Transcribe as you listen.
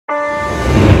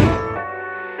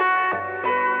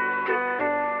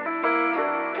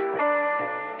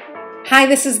Hi,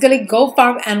 this is Galit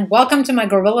Goldfarb and welcome to my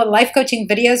guerrilla life coaching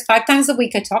videos. 5 times a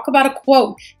week I talk about a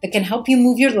quote that can help you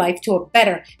move your life to a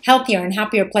better, healthier, and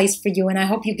happier place for you, and I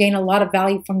hope you gain a lot of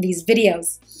value from these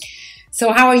videos.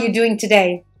 So how are you doing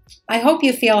today? I hope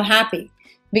you feel happy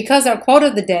because our quote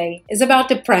of the day is about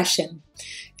depression.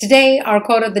 Today our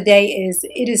quote of the day is,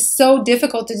 "It is so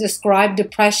difficult to describe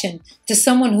depression to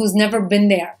someone who's never been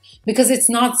there because it's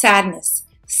not sadness.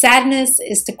 Sadness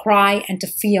is to cry and to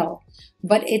feel.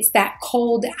 But it's that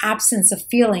cold absence of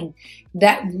feeling,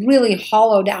 that really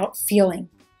hollowed out feeling."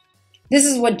 This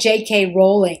is what J.K.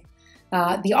 Rowling,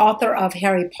 the author of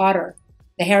Harry Potter,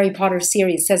 the Harry Potter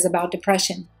series, says about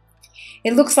depression.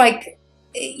 It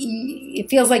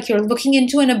feels like you're looking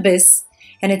into an abyss,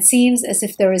 and it seems as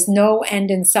if there is no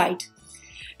end in sight.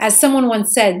 As someone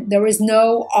once said, there is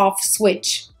no off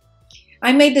switch.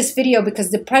 I made this video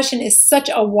because depression is such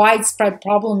a widespread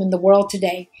problem in the world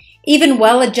today. Even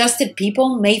well-adjusted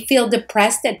people may feel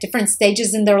depressed at different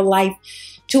stages in their life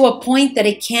to a point that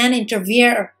it can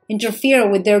interfere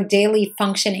with their daily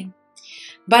functioning.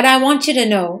 But I want you to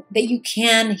know that you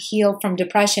can heal from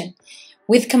depression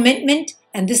with commitment,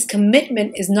 and this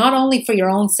commitment is not only for your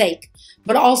own sake,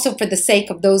 but also for the sake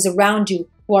of those around you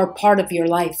who are part of your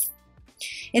life.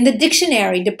 In the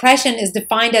dictionary, depression is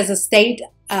defined as a state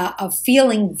of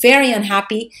feeling very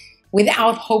unhappy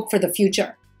without hope for the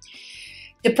future.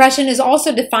 Depression is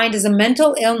also defined as a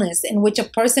mental illness in which a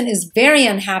person is very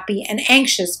unhappy and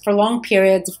anxious for long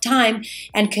periods of time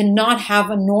and cannot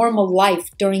have a normal life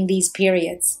during these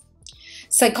periods.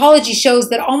 Psychology shows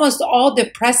that almost all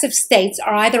depressive states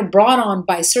are either brought on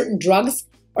by certain drugs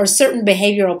or certain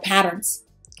behavioral patterns.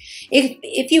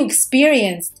 If you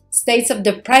experienced states of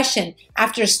depression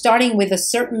after starting with a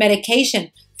certain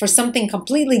medication for something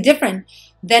completely different,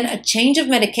 then a change of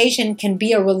medication can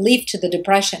be a relief to the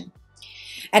depression.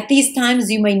 At these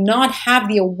times, you may not have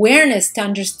the awareness to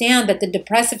understand that the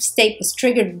depressive state was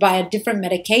triggered by a different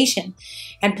medication,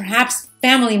 and perhaps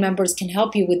family members can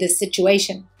help you with this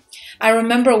situation. I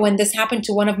remember when this happened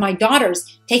to one of my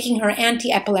daughters, taking her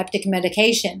anti-epileptic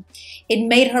medication. It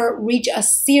made her reach a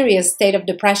serious state of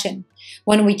depression.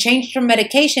 When we changed her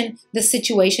medication, the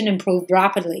situation improved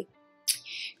rapidly.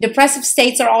 Depressive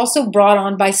states are also brought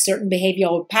on by certain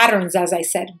behavioral patterns, as I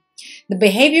said. The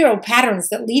behavioral patterns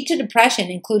that lead to depression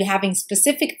include having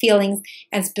specific feelings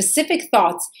and specific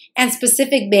thoughts and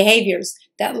specific behaviors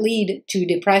that lead to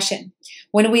depression.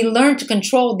 When we learn to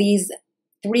control these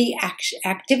 3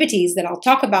 activities that I'll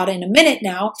talk about in a minute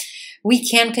now, we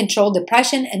can control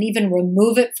depression and even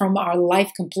remove it from our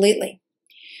life completely.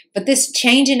 But this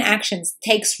change in actions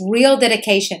takes real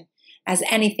dedication, as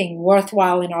anything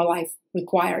worthwhile in our life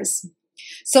requires.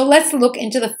 So let's look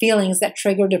into the feelings that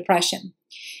trigger depression.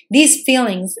 These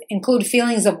feelings include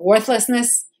feelings of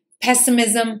worthlessness,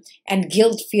 pessimism, and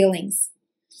guilt feelings.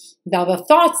 Now, the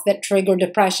thoughts that trigger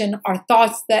depression are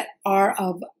thoughts that are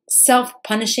of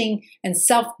self-punishing and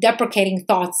self-deprecating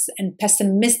thoughts and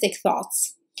pessimistic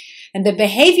thoughts. And the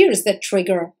behaviors that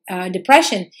trigger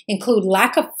depression include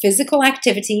lack of physical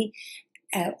activity,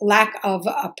 lack of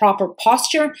a proper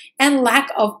posture, and lack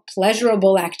of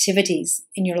pleasurable activities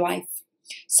in your life.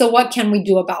 So what can we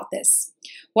do about this?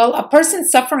 Well, a person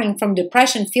suffering from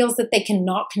depression feels that they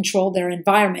cannot control their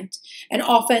environment, and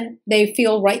often they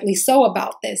feel rightly so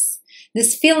about this.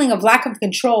 This feeling of lack of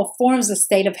control forms a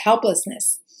state of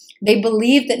helplessness. They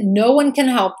believe that no one can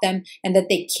help them and that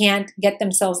they can't get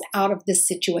themselves out of this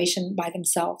situation by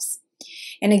themselves.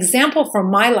 An example from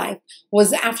my life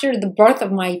was after the birth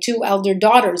of my 2 elder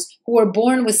daughters who were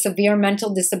born with severe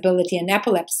mental disability and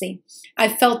epilepsy. I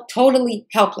felt totally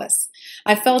helpless.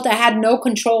 I felt I had no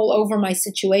control over my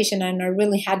situation, and I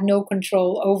really had no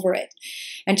control over it.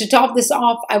 And to top this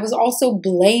off, I was also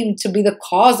blamed to be the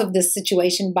cause of this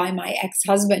situation by my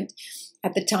ex-husband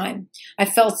at the time. I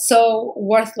felt so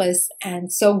worthless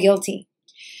and so guilty.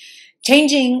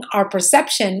 Changing our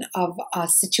perception of a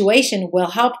situation will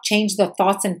help change the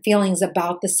thoughts and feelings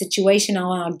about the situation, and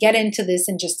I'll get into this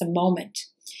in just a moment.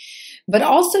 But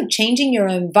also changing your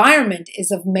environment is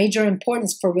of major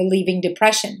importance for relieving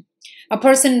depression. A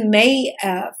person may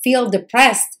feel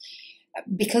depressed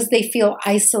because they feel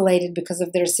isolated because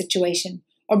of their situation,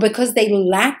 or because they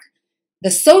lack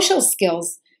the social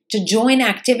skills to join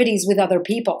activities with other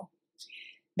people.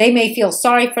 They may feel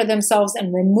sorry for themselves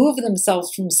and remove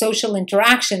themselves from social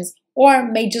interactions, or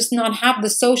may just not have the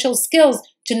social skills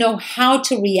to know how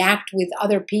to react with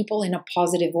other people in a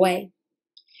positive way.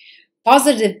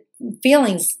 Positive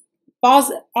feelings,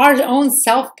 our own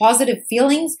self-positive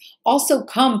feelings also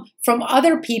come from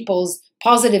other people's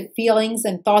positive feelings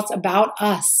and thoughts about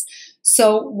us.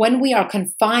 So when we are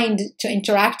confined to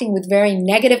interacting with very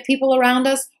negative people around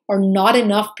us, or not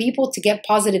enough people to get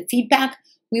positive feedback,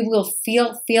 we will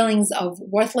feel feelings of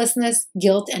worthlessness,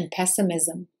 guilt, and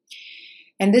pessimism.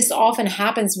 And this often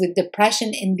happens with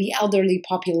depression in the elderly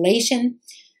population,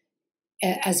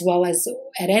 as well as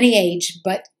at any age.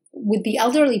 But with the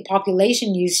elderly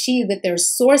population, you see that their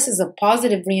sources of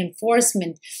positive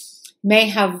reinforcement may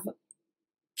have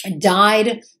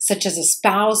died, such as a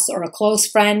spouse or a close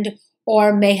friend,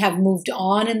 or may have moved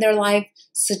on in their life,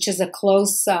 such as a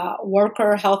close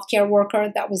worker, healthcare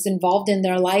worker that was involved in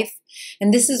their life.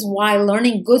 And this is why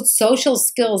learning good social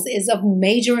skills is of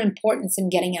major importance in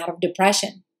getting out of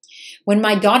depression. When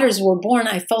my daughters were born,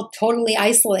 I felt totally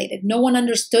isolated. No one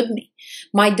understood me.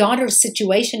 My daughter's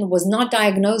situation was not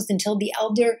diagnosed until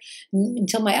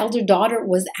my elder daughter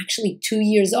was actually 2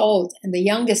 years old, and the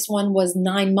youngest one was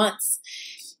 9 months.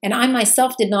 And I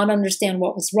myself did not understand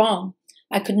what was wrong.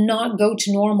 I could not go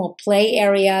to normal play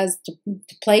areas, to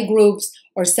play groups,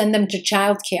 or send them to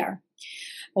childcare.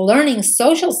 Learning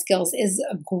social skills is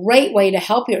a great way to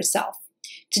help yourself.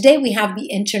 Today we have the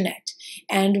internet,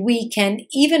 and we can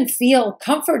even feel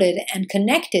comforted and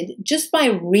connected just by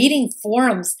reading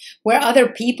forums where other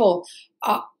people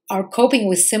are coping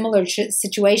with similar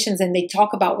situations, and they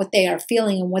talk about what they are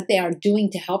feeling and what they are doing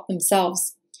to help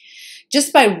themselves.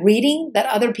 Just by reading that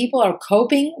other people are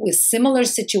coping with similar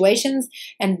situations,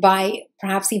 and by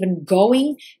perhaps even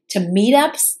going to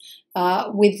meetups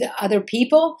with other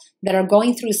people that are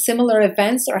going through similar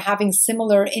events or having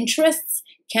similar interests,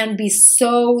 can be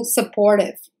so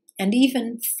supportive and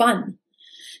even fun.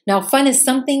 Now, fun is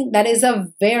something that is a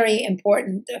very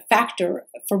important factor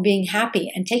for being happy,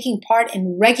 and taking part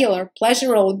in regular,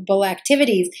 pleasurable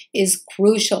activities is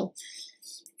crucial.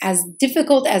 As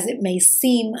difficult as it may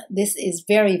seem, this is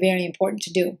very, very important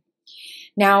to do.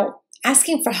 Now,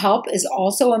 asking for help is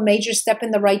also a major step in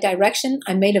the right direction.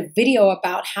 I made a video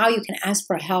about how you can ask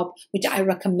for help, which I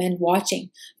recommend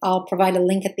watching. I'll provide a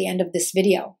link at the end of this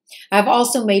video. I've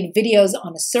also made videos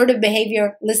on assertive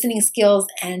behavior, listening skills,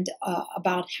 and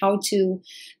about how to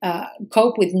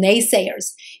cope with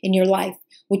naysayers in your life,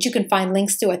 which you can find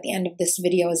links to at the end of this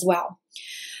video as well.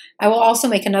 I will also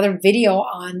make another video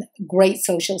on great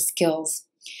social skills.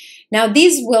 Now,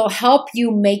 these will help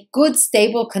you make good,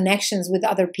 stable connections with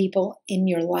other people in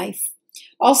your life.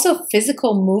 Also,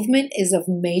 physical movement is of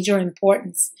major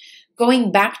importance.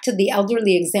 Going back to the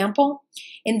elderly example,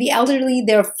 in the elderly,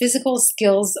 their physical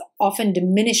skills often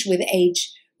diminish with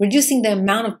age, reducing the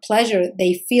amount of pleasure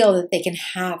they feel that they can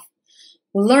have.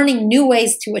 Learning new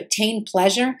ways to attain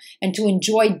pleasure and to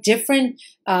enjoy different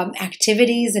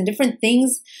activities and different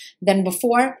things than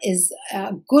before is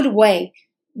a good way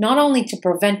not only to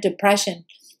prevent depression,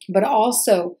 but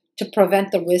also to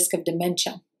prevent the risk of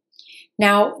dementia.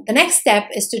 Now, the next step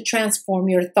is to transform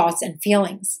your thoughts and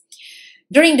feelings.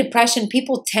 During depression,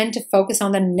 people tend to focus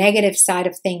on the negative side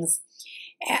of things.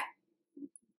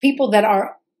 People that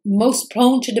are most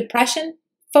prone to depression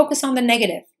focus on the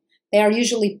negative. They are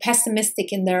usually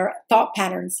pessimistic in their thought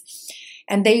patterns,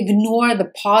 and they ignore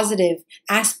the positive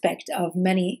aspect of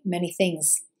many, many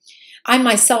things. I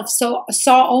myself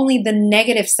saw only the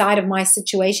negative side of my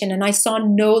situation, and I saw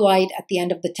no light at the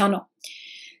end of the tunnel.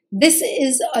 This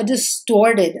is a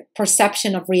distorted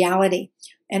perception of reality,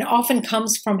 and often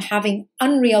comes from having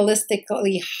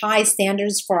unrealistically high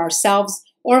standards for ourselves,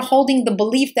 or holding the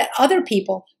belief that other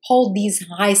people hold these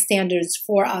high standards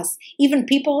for us, even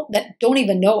people that don't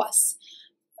even know us.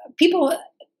 People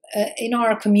in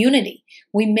our community,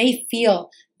 we may feel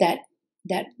that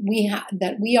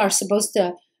we are supposed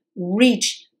to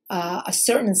reach a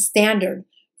certain standard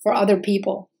for other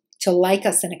people to like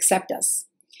us and accept us.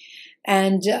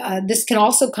 And this can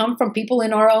also come from people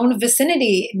in our own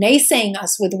vicinity naysaying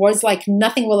us with words like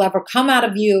nothing will ever come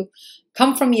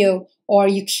from you, or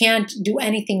you can't do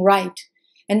anything right.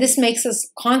 And this makes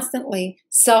us constantly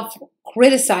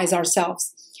self-criticize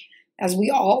ourselves, as we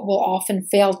all will often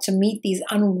fail to meet these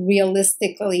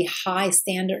unrealistically high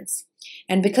standards.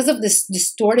 And because of this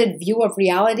distorted view of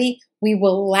reality, we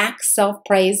will lack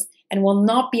self-praise and will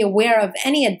not be aware of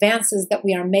any advances that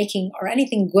we are making or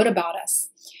anything good about us.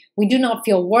 We do not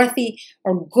feel worthy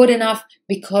or good enough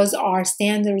because our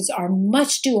standards are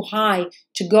much too high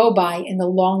to go by in the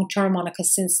long term on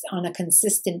a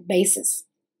consistent basis.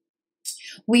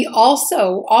 We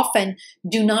also often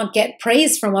do not get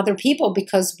praise from other people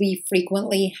because we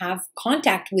frequently have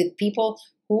contact with people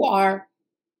who are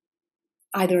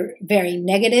either very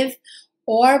negative,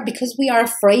 or because we are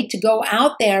afraid to go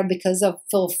out there because of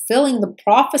fulfilling the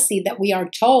prophecy that we are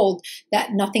told that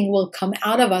nothing will come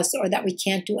out of us or that we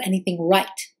can't do anything right.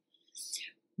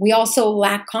 We also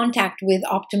lack contact with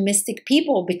optimistic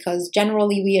people because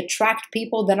generally we attract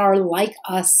people that are like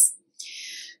us.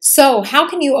 So, how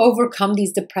can you overcome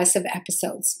these depressive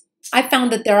episodes? I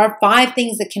found that there are 5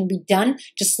 things that can be done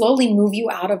to slowly move you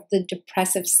out of the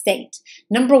depressive state.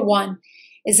 Number 1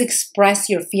 is express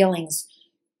your feelings.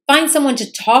 Find someone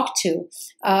to talk to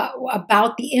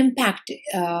about the impact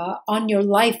on your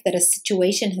life that a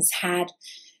situation has had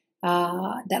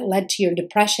that led to your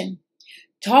depression.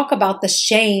 Talk about the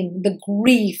shame, the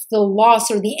grief, the loss,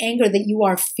 or the anger that you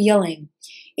are feeling.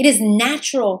 It is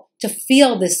natural to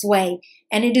feel this way,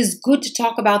 and it is good to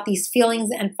talk about these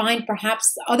feelings and find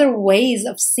perhaps other ways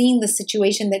of seeing the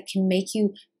situation that can make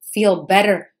you feel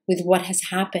better with what has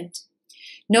happened.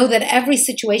 Know that every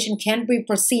situation can be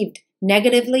perceived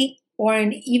negatively or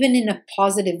even in a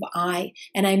positive eye.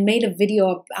 And I made a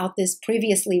video about this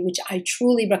previously, which I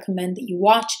truly recommend that you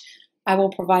watch. I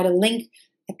will provide a link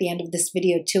at the end of this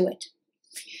video to it.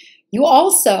 You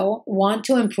also want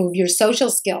to improve your social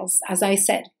skills, as I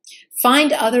said.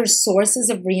 Find other sources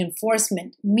of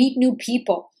reinforcement. Meet new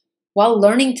people while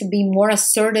learning to be more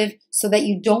assertive so that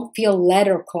you don't feel led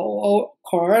or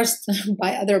coerced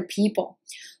by other people.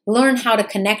 Learn how to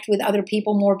connect with other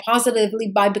people more positively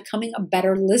by becoming a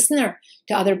better listener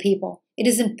to other people. It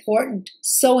is important,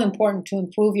 so important, to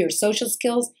improve your social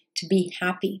skills to be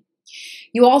happy.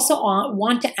 You also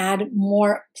want to add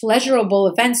more pleasurable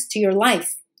events to your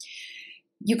life.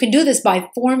 You can do this by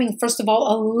forming, first of all,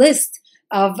 a list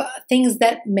of things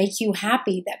that make you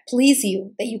happy, that please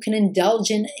you, that you can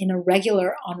indulge in on a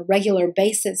regular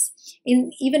basis,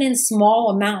 even in small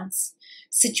amounts.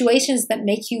 Situations that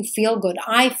make you feel good.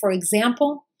 I, for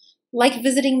example, like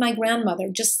visiting my grandmother.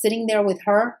 Just sitting there with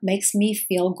her makes me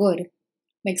feel good,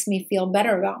 makes me feel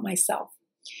better about myself.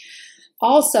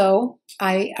 Also,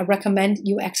 I recommend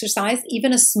you exercise.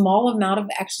 Even a small amount of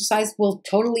exercise will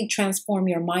totally transform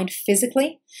your mind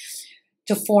physically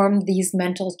to form these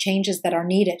mental changes that are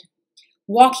needed.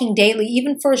 Walking daily,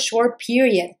 even for a short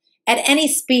period, at any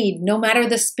speed, no matter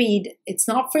the speed, it's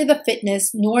not for the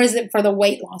fitness, nor is it for the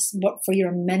weight loss, but for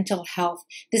your mental health.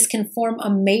 This can form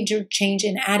a major change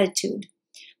in attitude.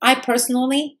 I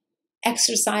personally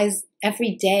exercise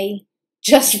every day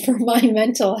just for my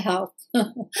mental health.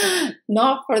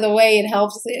 Not for the way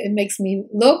it makes me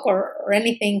look or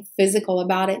anything physical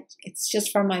about it. It's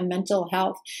just for my mental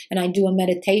health. And I do a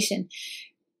meditation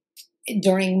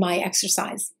during my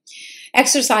exercise.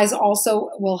 Exercise also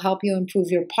will help you improve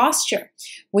your posture,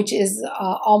 which is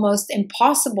almost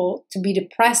impossible to be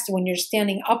depressed when you're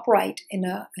standing upright in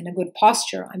a good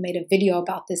posture. I made a video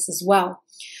about this as well.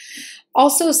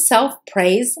 Also,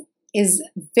 self-praise is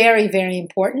very, very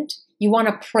important. You want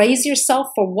to praise yourself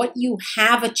for what you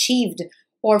have achieved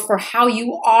or for how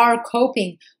you are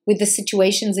coping with the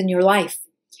situations in your life.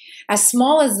 As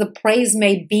small as the praise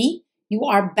may be, you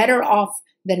are better off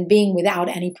than being without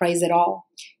any praise at all.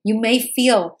 You may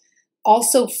feel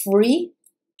also free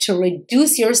to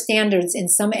reduce your standards in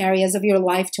some areas of your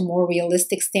life to more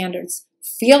realistic standards.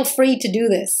 Feel free to do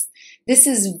this. This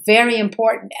is very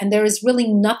important, and there is really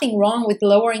nothing wrong with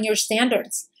lowering your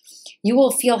standards. You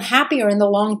will feel happier in the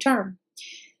long term.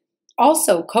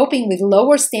 Also, coping with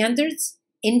lower standards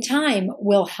in time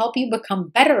will help you become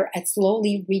better at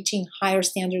slowly reaching higher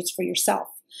standards for yourself.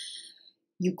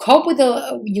 You cope with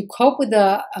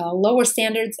the lower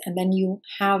standards, and then you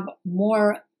have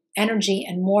more energy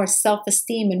and more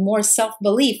self-esteem and more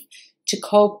self-belief to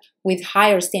cope with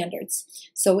higher standards.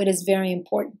 So it is very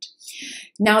important.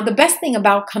 Now, the best thing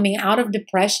about coming out of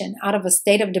depression, out of a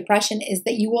state of depression, is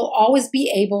that you will always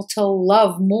be able to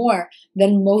love more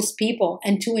than most people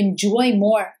and to enjoy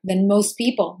more than most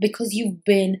people because you've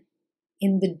been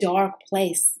in the dark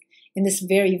place, in this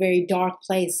very, very dark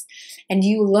place. And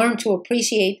you learn to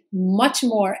appreciate much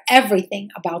more everything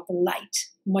about the light,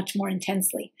 much more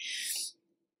intensely.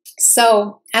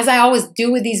 So, as I always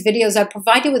do with these videos, I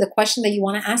provide you with a question that you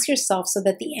want to ask yourself so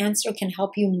that the answer can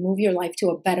help you move your life to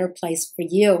a better place for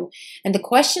you. And the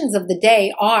questions of the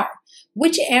day are,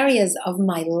 which areas of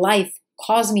my life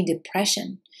cause me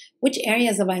depression? Which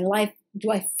areas of my life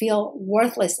do I feel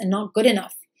worthless and not good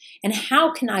enough? And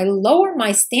how can I lower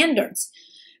my standards,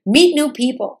 meet new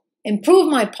people, improve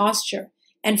my posture,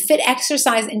 and fit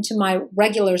exercise into my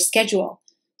regular schedule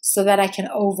so that I can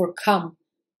overcome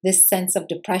this sense of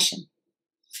depression?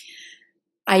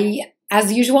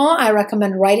 As usual, I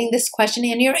recommend writing this question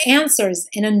and your answers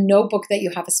in a notebook that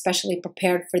you have especially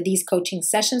prepared for these coaching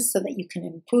sessions so that you can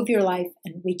improve your life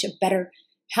and reach a better,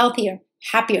 healthier,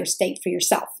 happier state for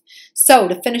yourself. So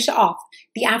to finish off,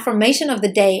 the affirmation of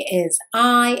the day is,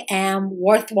 I am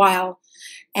worthwhile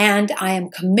and I am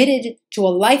committed to a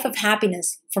life of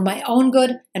happiness for my own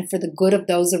good and for the good of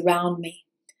those around me.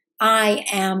 I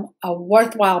am a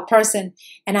worthwhile person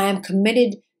and I am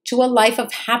committed to a life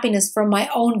of happiness for my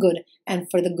own good and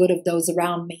for the good of those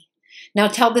around me. Now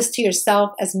tell this to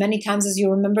yourself as many times as you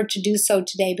remember to do so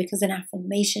today, because an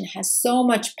affirmation has so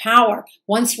much power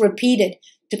once repeated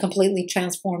to completely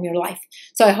transform your life.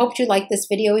 So I hope you liked this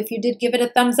video. If you did, give it a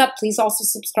thumbs up. Please also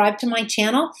subscribe to my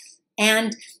channel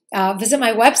and visit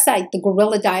my website,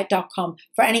 theguerrilladiet.com,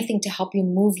 for anything to help you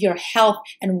move your health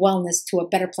and wellness to a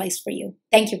better place for you.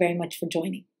 Thank you very much for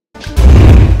joining.